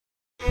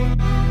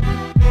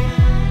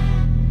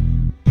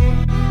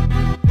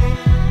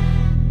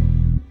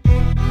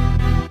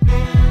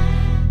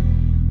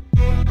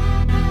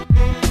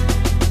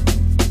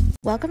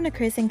Welcome to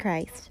Chris in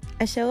Christ,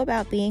 a show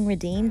about being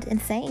redeemed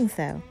and saying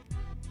so.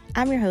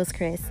 I'm your host,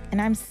 Chris, and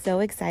I'm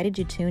so excited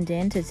you tuned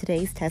in to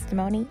today's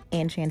testimony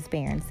and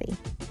transparency.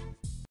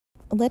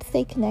 Let's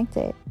stay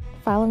connected.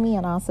 Follow me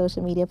on all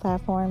social media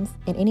platforms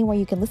and anywhere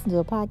you can listen to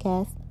a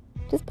podcast.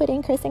 Just put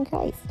in Chris in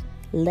Christ.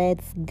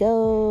 Let's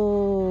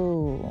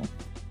go.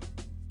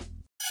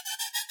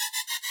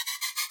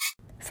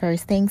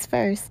 First things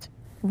first,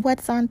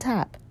 what's on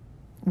top?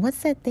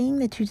 What's that thing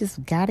that you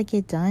just gotta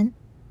get done?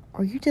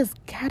 Or you just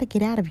gotta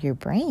get out of your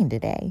brain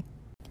today?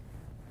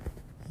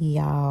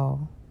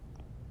 Y'all,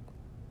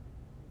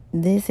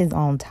 this is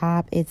on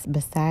top. It's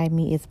beside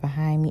me. It's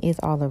behind me. It's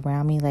all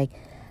around me. Like,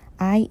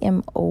 I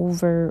am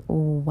overwhelmed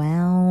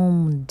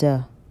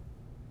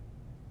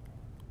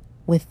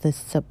with the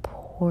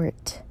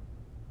support.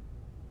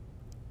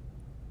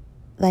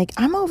 Like,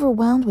 I'm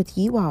overwhelmed with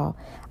you all.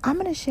 I'm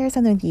going to share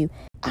something with you.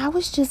 I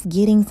was just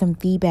getting some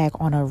feedback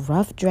on a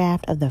rough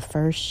draft of the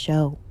first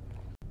show.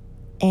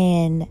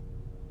 And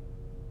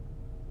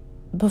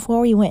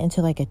before we went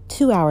into like a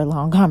 2-hour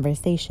long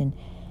conversation,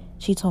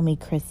 she told me,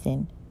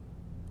 Kristen,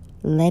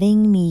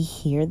 letting me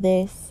hear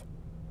this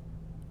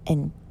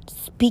and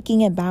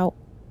speaking about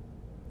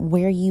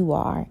where you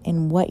are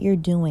and what you're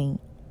doing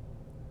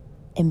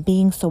and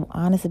being so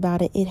honest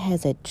about it, it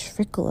has a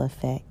trickle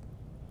effect.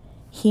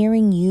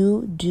 Hearing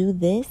you do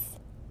this,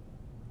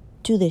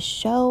 do the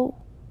show,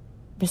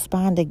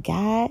 respond to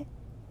God,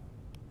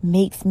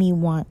 makes me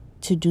want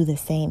to do the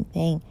same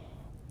thing.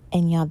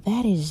 And y'all,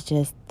 that is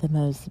just the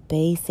most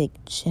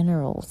basic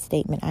general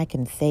statement I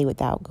can say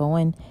without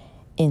going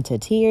into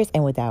tears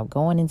and without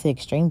going into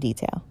extreme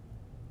detail.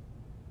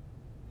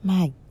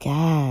 My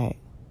God.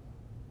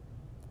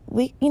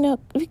 We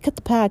cut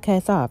the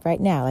podcast off right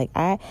now. Like,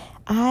 I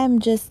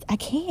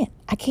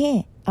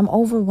can't. I'm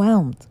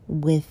overwhelmed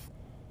with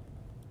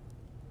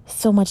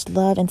so much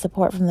love and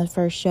support from the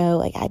first show.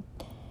 Like,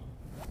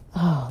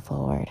 oh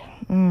Lord.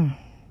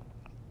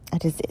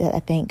 I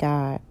thank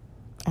God.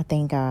 I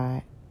thank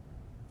God.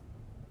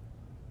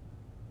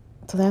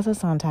 So that's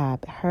what's on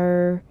top.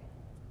 Her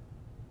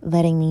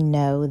letting me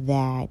know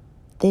that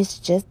this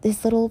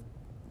little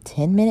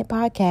 10-minute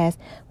podcast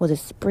was a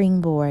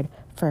springboard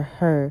for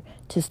her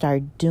to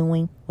start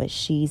doing what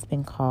she's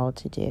been called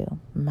to do.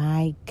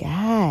 My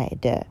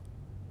God.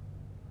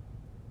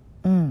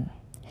 And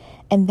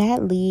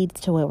that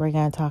leads to what we're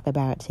going to talk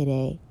about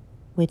today,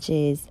 which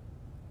is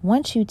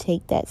once you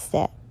take that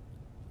step,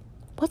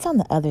 what's on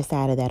the other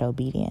side of that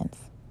obedience?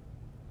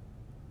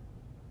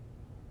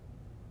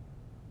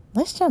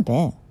 Let's jump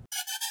in.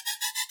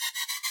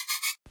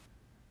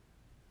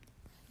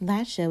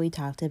 Last show we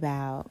talked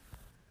about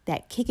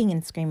that kicking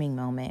and screaming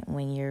moment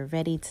when you're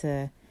ready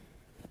to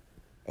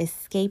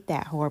escape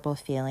that horrible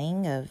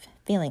feeling of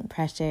feeling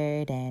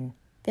pressured and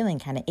feeling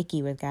kind of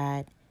icky with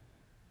God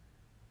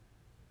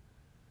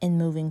and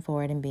moving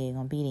forward and being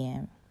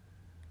obedient.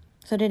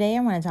 So today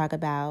I want to talk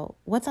about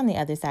what's on the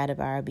other side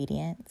of our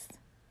obedience.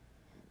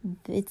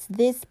 It's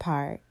this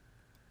part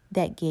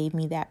that gave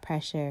me that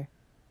pressure.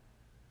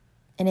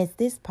 And it's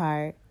this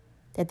part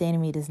that the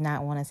enemy does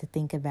not want us to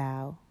think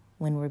about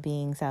when we're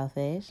being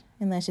selfish.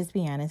 And let's just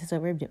be honest, that's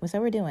what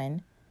we're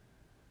doing.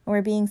 When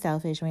we're being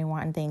selfish, when we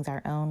want things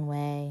our own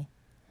way,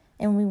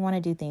 and we want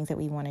to do things that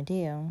we want to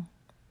do,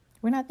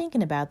 we're not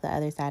thinking about the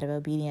other side of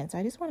obedience. So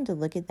I just wanted to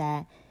look at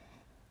that.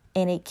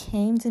 And it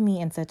came to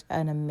me in such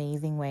an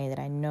amazing way that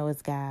I know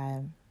is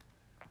God.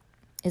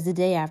 Is the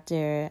day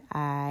after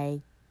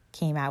I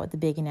came out with the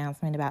big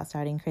announcement about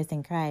starting Chris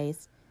in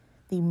Christ,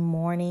 the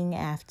morning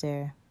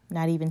after,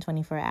 not even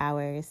 24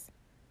 hours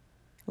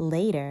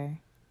later,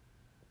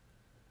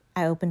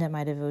 I opened up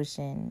my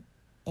devotion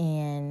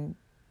and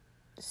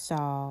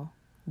saw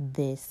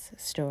this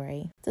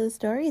story. So the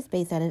story is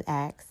based out of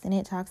Acts, and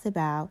it talks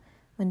about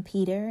when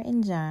Peter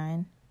and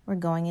John were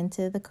going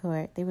into the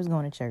court. They was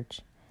going to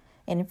church.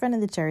 And in front of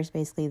the church,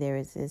 basically, there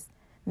was this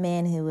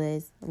man who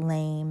was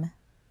lame.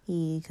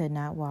 He could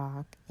not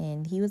walk,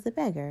 and he was a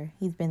beggar.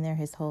 He's been there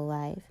his whole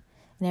life.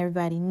 And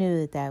everybody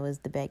knew that was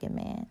the begging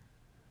man.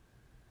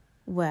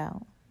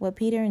 Well, what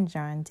Peter and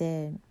John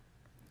did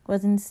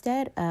was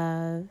instead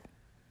of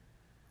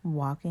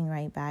walking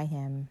right by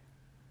him,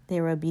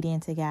 they were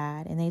obedient to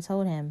God, and they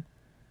told him,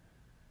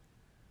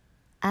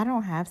 I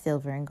don't have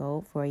silver and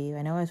gold for you.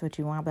 I know that's what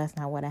you want, but that's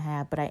not what I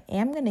have. But I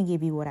am going to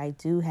give you what I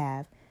do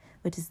have,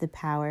 which is the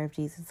power of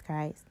Jesus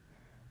Christ.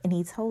 And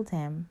he told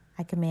him,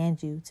 I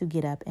command you to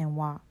get up and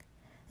walk.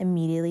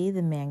 Immediately,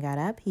 the man got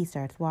up. He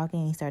starts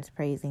walking. He starts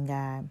praising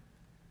God.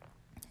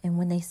 And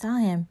when they saw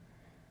him,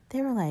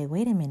 they were like,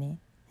 wait a minute.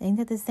 Ain't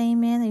that the same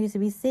man that used to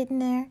be sitting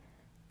there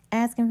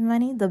asking for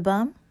money, the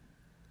bum?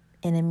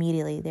 And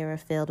immediately they were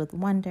filled with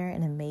wonder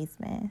and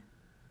amazement.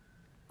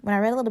 When I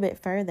read a little bit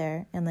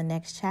further in the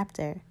next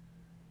chapter,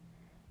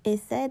 it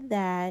said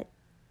that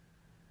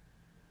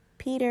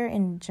Peter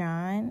and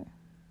John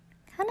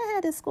kind of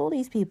had to school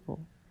these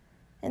people.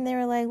 And they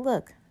were like,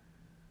 look,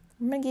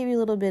 I'm going to give you a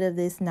little bit of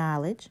this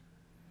knowledge,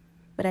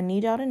 but I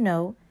need y'all to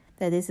know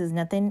that this is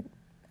nothing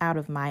out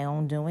of my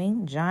own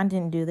doing. John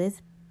didn't do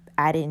this.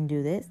 I didn't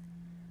do this.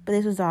 But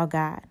this was all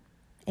God.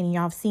 And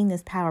y'all have seen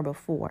this power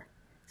before.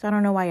 So I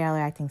don't know why y'all are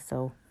acting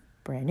so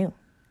brand new.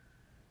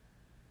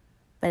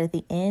 But at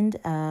the end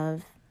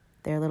of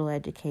their little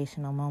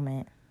educational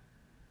moment,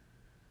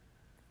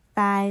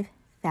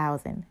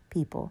 5,000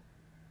 people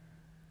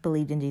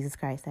believed in Jesus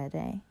Christ that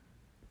day.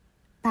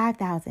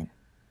 5,000.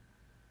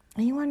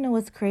 And you want to know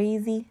what's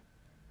crazy?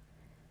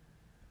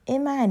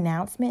 In my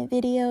announcement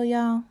video,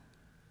 y'all,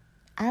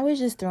 I was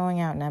just throwing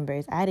out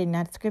numbers. I did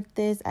not script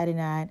this.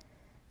 This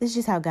is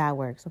just how God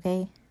works,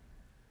 okay?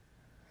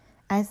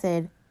 I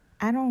said,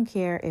 I don't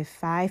care if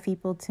 5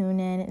 people tune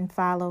in and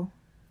follow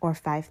or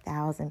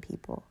 5,000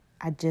 people.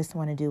 I just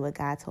want to do what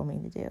God told me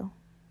to do.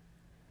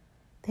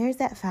 There's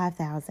that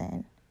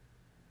 5,000.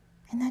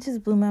 And that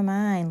just blew my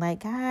mind.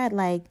 Like, God,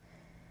 like,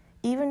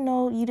 even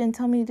though you didn't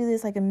tell me to do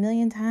this like a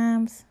million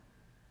times,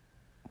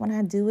 when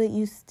I do it,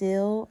 you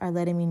still are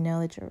letting me know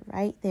that you're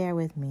right there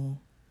with me.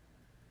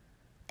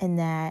 And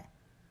that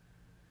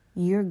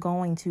you're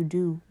going to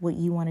do what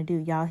you want to do.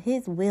 Y'all,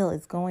 his will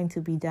is going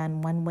to be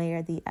done one way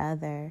or the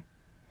other.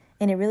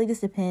 And it really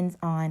just depends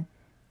on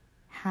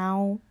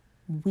how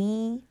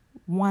we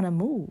want to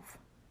move.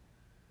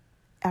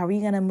 Are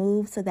we going to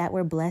move so that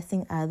we're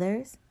blessing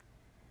others?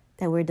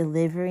 That we're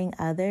delivering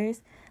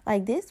others?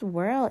 Like, this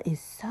world is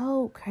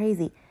so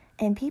crazy.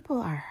 And people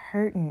are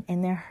hurting.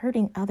 And they're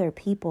hurting other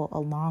people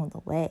along the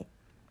way.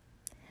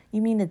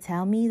 You mean to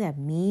tell me that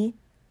me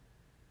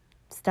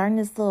starting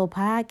this little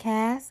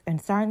podcast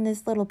and starting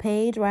this little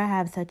page where I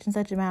have such and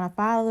such amount of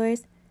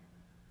followers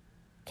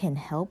can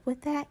help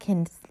with that?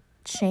 Can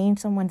change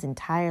someone's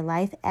entire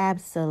life?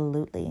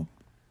 Absolutely.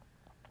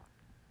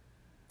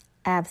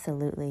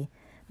 Absolutely.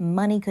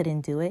 Money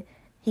couldn't do it.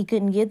 He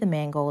couldn't give the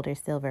man gold or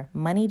silver.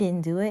 Money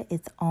didn't do it.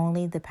 It's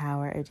only the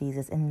power of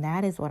Jesus. And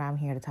that is what I'm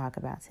here to talk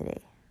about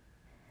today.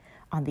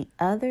 On the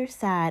other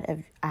side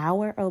of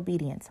our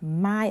obedience,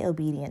 my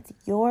obedience,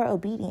 your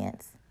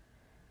obedience,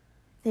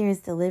 there is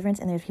deliverance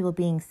and there's people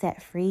being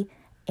set free.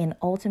 And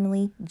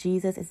ultimately,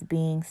 Jesus is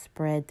being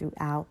spread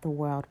throughout the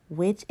world,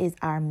 which is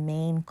our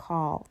main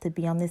call to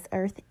be on this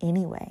earth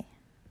anyway.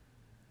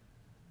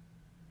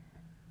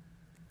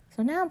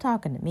 So now I'm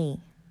talking to me,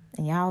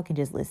 and y'all can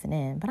just listen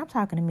in, but I'm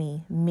talking to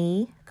me.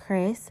 Me,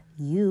 Chris,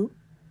 you,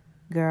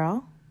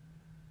 girl.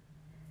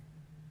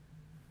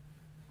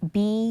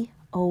 Be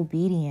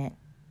obedient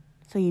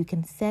so you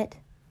can set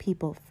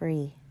people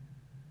free.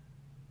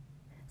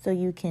 So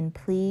you can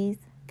please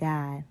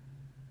God.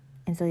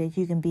 And so that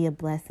you can be a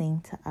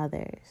blessing to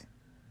others.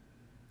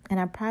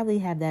 And I probably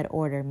have that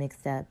order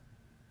mixed up.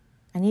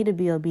 I need to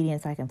be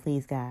obedient so I can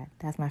please God.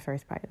 That's my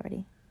first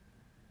priority.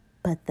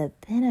 But the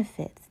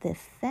benefits, the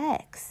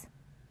effects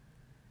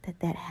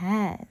that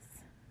has,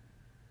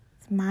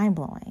 it's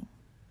mind-blowing.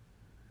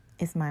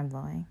 It's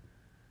mind-blowing.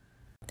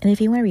 And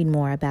if you want to read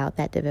more about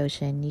that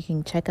devotion, you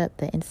can check out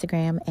the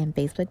Instagram and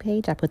Facebook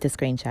page. I put the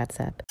screenshots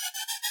up.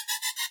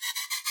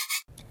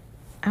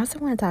 I also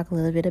want to talk a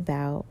little bit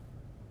about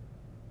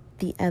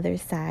the other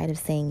side of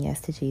saying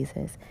yes to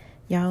Jesus.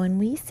 Y'all, when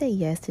we say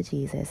yes to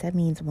Jesus, that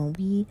means when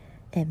we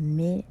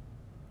admit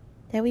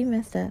that we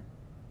messed up,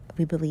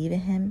 we believe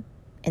in him,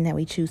 and that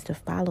we choose to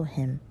follow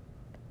him,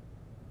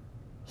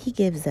 he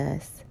gives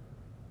us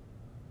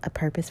a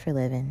purpose for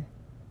living.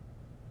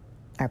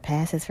 Our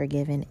past is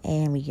forgiven,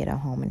 and we get a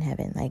home in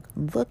heaven. Like,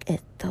 look at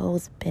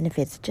those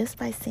benefits just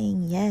by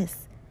saying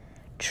yes.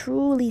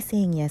 Truly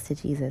saying yes to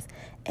Jesus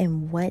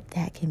and what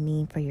that can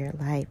mean for your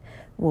life.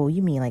 Well,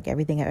 you mean like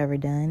everything I've ever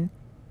done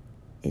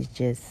is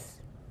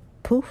just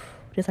poof,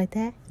 just like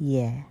that?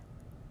 Yeah,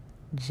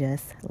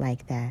 just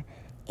like that.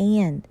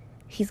 And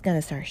he's going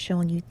to start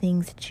showing you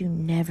things that you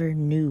never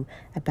knew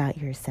about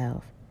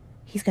yourself.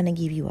 He's going to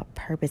give you a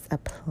purpose, a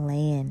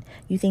plan.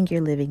 You think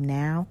you're living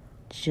now?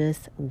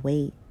 Just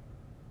wait.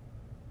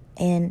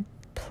 And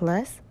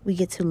plus, we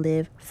get to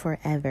live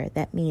forever.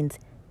 That means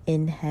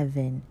in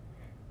heaven.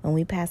 When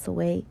we pass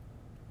away,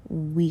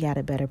 we got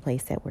a better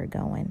place that we're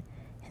going.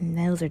 And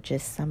those are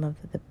just some of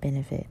the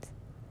benefits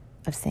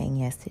of saying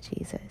yes to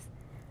Jesus.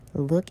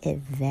 Look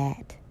at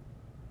that.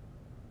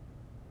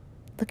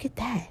 Look at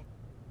that.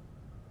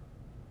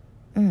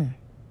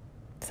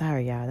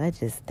 Sorry, y'all.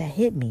 That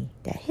hit me.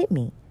 That hit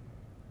me.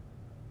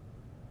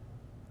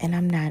 And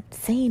I'm not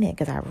saying it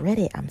because I read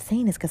it. I'm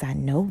saying this because I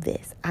know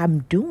this. I'm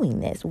doing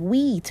this.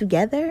 We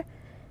together,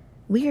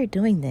 we are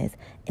doing this.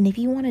 And if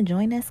you want to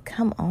join us,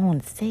 come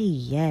on, say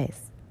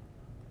yes.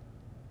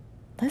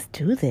 Let's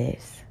do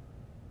this.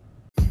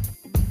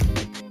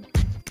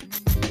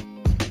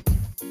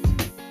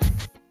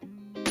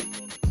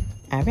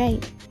 All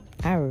right.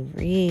 I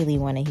really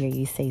want to hear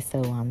you say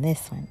so on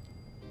this one.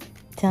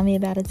 Tell me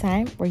about a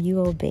time where you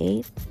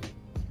obeyed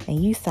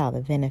and you saw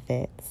the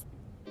benefits.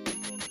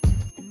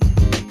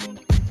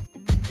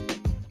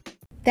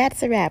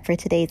 That's a wrap for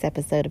today's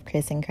episode of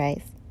Chris and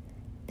Christ.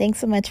 Thanks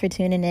so much for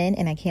tuning in,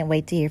 and I can't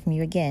wait to hear from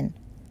you again.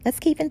 Let's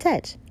keep in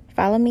touch.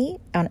 Follow me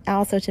on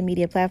all social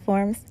media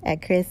platforms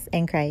at Chris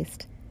and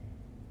Christ.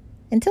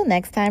 Until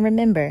next time,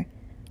 remember,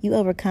 you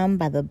overcome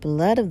by the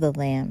blood of the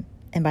Lamb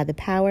and by the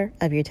power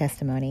of your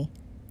testimony.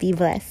 Be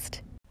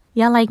blessed.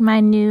 Y'all like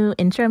my new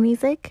intro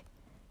music?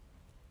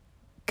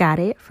 Got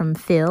it from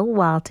Phil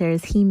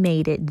Walters. He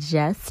made it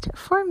just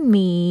for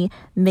me,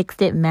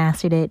 mixed it,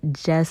 mastered it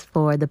just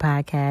for the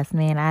podcast.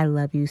 Man, I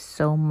love you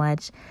so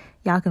much.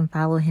 Y'all can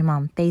follow him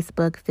on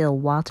Facebook, Phil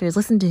Walters.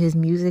 Listen to his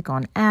music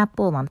on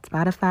Apple, on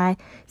Spotify.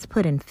 Just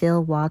put in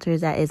Phil Walters.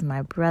 That is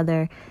my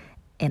brother,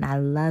 and I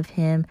love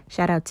him.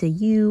 Shout out to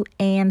you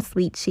and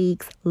Sweet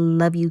Cheeks.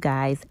 Love you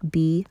guys.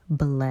 Be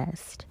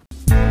blessed.